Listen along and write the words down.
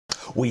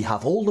we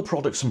have all the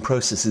products and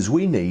processes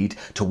we need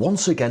to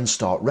once again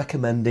start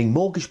recommending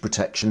mortgage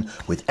protection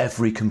with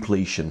every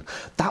completion.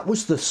 That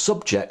was the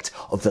subject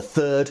of the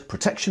third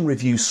Protection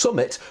Review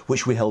Summit,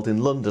 which we held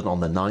in London on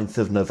the 9th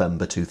of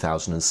November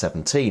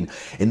 2017.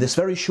 In this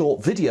very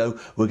short video,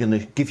 we're going to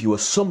give you a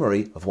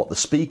summary of what the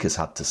speakers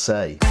had to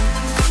say.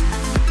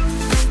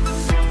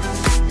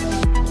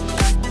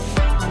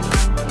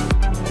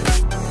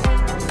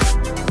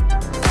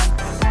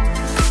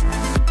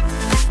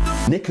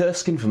 Nick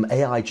Erskine from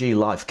AIG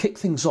Life kicked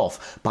things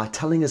off by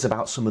telling us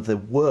about some of the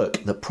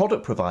work that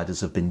product providers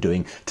have been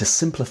doing to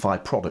simplify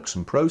products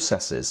and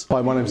processes.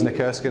 Hi, my name is Nick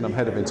Erskine. I'm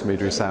Head of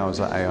Intermediary Sales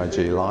at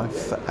AIG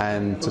Life,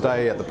 and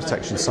today at the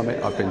Protection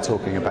Summit I've been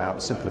talking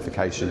about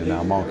simplification in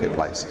our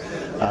marketplace.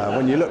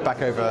 When you look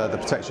back over the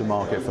protection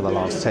market for the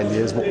last 10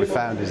 years, what we've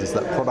found is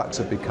that products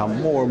have become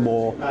more and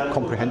more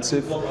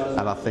comprehensive,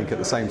 and I think at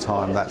the same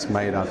time that's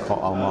made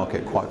our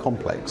market quite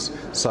complex.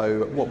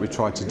 So what we've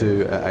tried to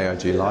do at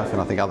AIG Life, and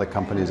I think other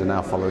companies are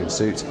now following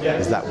suit,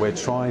 is that we're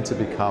trying to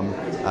become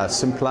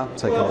simpler,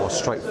 take a more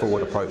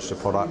straightforward approach to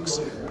products,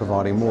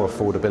 providing more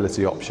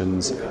affordability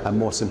options and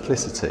more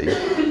simplicity.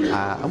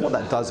 And what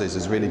that does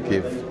is really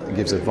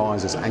gives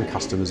advisors and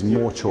customers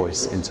more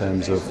choice in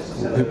terms of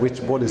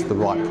what is the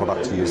right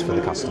product to use for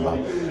the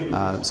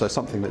customer. So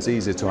something that's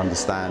easier to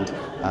understand,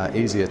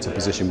 easier to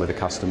position with the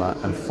customer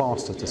and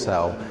faster to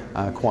sell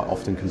quite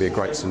often can be a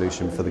great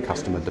solution for the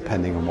customer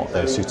depending on what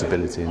their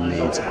suitability and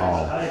needs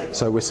are.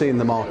 So we're seeing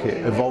the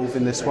market evolve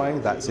in this way.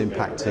 That's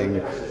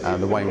impacting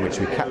the way in which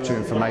we capture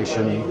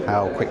information,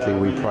 how quickly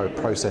we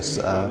process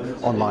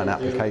online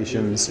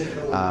applications,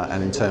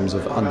 and in terms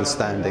of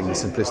understanding the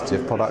simplicity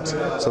of products.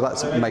 So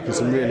that's making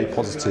some really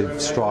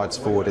positive strides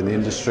forward in the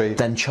industry.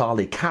 Then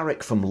Charlie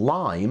Carrick from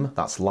Lime,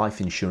 that's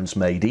Life Insurance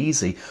Made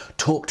Easy,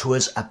 talked to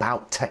us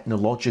about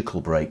technological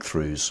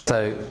breakthroughs.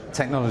 So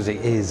technology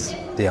is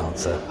the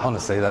answer.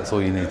 Honestly, that's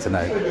all you need to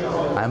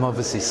know. I'm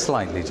obviously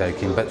slightly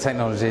joking, but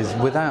technology is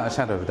without a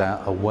shadow of a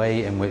doubt a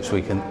way in which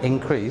we can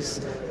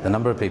increase the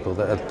number of people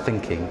that are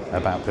thinking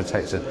about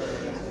protection.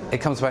 It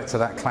comes back to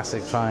that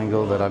classic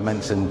triangle that I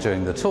mentioned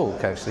during the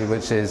talk actually,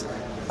 which is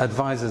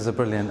advisors are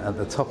brilliant at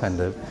the top end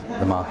of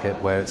the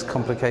market where it's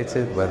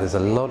complicated, where there's a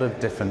lot of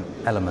different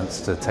elements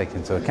to take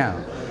into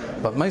account.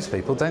 But most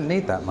people don't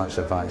need that much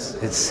advice.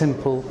 It's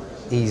simple,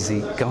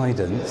 easy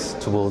guidance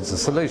towards a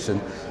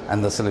solution,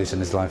 and the solution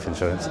is life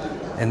insurance.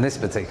 In this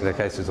particular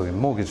case we're talking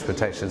mortgage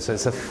protection, so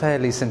it's a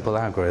fairly simple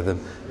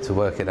algorithm to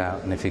work it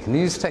out. And if you can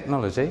use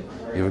technology,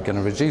 you're going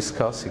to reduce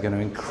costs, you're going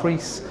to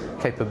increase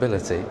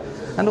capability.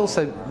 And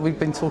also we've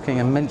been talking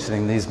and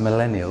mentioning these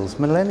millennials.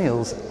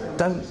 Millennials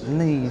don't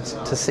need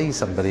to see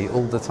somebody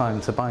all the time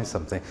to buy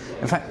something.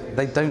 In fact,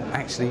 they don't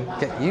actually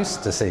get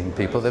used to seeing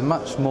people. They're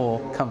much more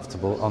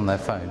comfortable on their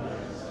phone,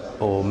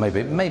 or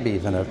maybe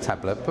even a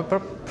tablet, but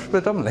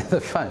predominantly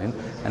the phone.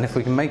 And if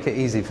we can make it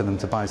easy for them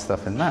to buy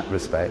stuff in that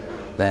respect,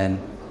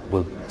 then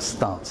we'll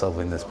start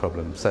solving this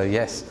problem. So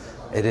yes,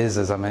 it is,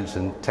 as I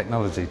mentioned,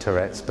 technology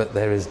Tourette's, but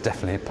there is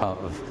definitely a part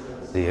of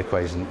the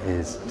equation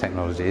is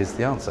technology is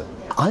the answer.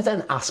 I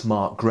then asked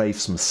Mark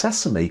Graves from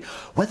Sesame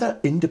whether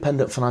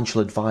independent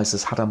financial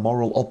advisors had a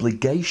moral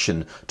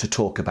obligation to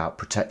talk about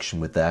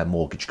protection with their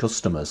mortgage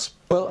customers.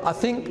 Well, I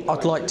think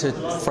I'd like to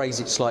phrase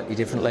it slightly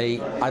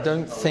differently. I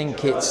don't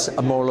think it's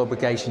a moral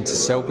obligation to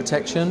sell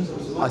protection.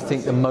 I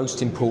think the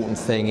most important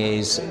thing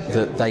is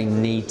that they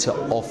need to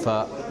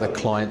offer the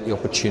client the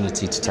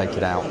opportunity to take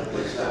it out.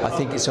 I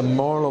think it's a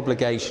moral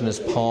obligation as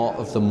part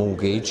of the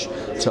mortgage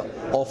to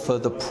offer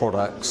the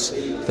products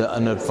that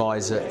an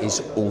advisor is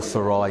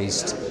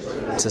authorised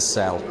to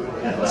sell.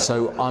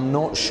 So I'm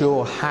not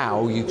sure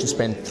how you can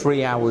spend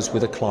 3 hours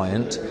with a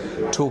client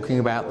talking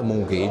about the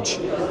mortgage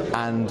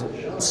and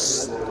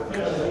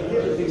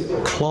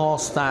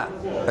class that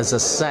as a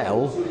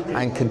sell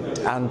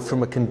and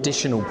from a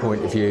conditional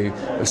point of view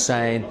of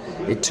saying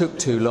it took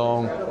too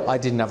long, I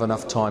didn't have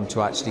enough time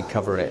to actually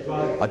cover it.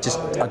 I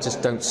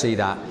just don't see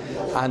that.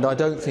 And I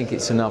don't think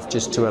it's enough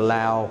just to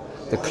allow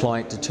the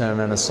client to turn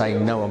around and say,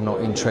 no, I'm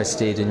not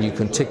interested, and you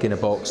can tick in a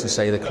box and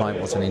say the client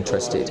wasn't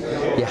interested.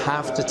 You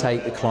have to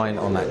take the client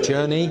on that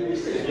journey,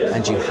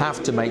 and you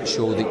have to make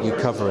sure that you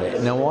cover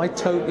it. Now, I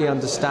totally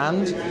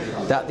understand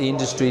that the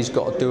industry's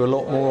got to do a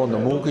lot more on the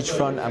mortgage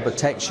front and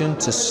protection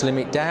to slim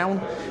it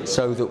down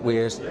so that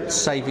we're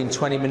saving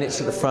 20 minutes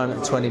at the front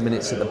and 20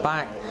 minutes at the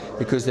back,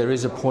 because there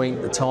is a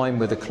point, the time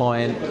where the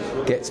client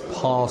gets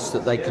past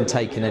that they can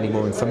take in any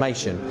more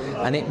information.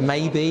 And it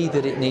may be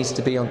that it needs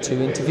to be on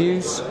 2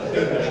 interviews,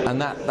 and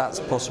that's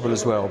possible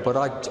as well.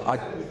 But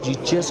you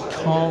just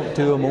can't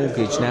do a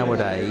mortgage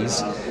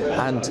nowadays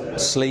and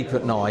sleep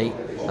at night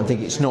and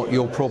think it's not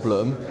your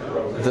problem.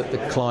 that the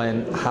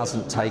client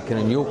hasn't taken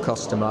and your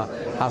customer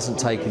hasn't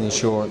taken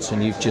insurance,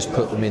 and you've just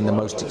put them in the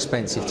most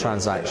expensive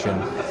transaction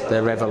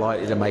they're ever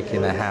likely to make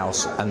in their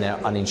house, and they're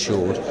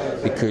uninsured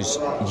because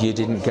you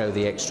didn't go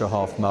the extra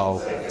half mile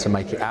to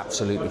make it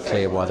absolutely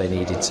clear why they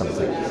needed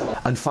something.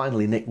 And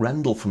finally, Nick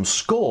Rendle from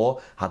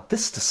SCOR had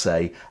this to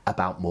say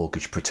about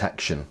mortgage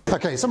protection.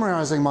 Okay,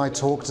 summarising my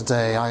talk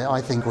today,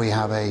 I think we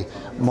have a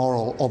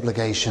moral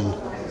obligation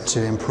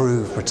to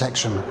improve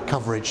protection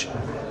coverage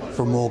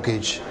for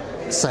mortgage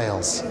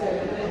sales.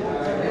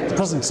 At the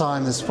present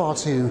time, there's far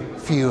too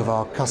few of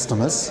our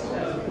customers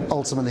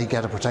ultimately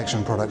get a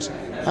protection product,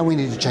 and we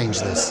need to change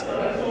this.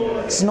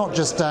 It's not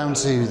just down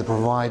to the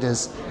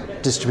providers,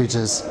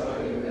 distributors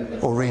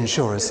or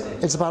reinsurers.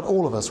 It's about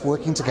all of us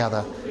working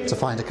together to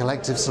find a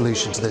collective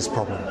solution to this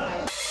problem.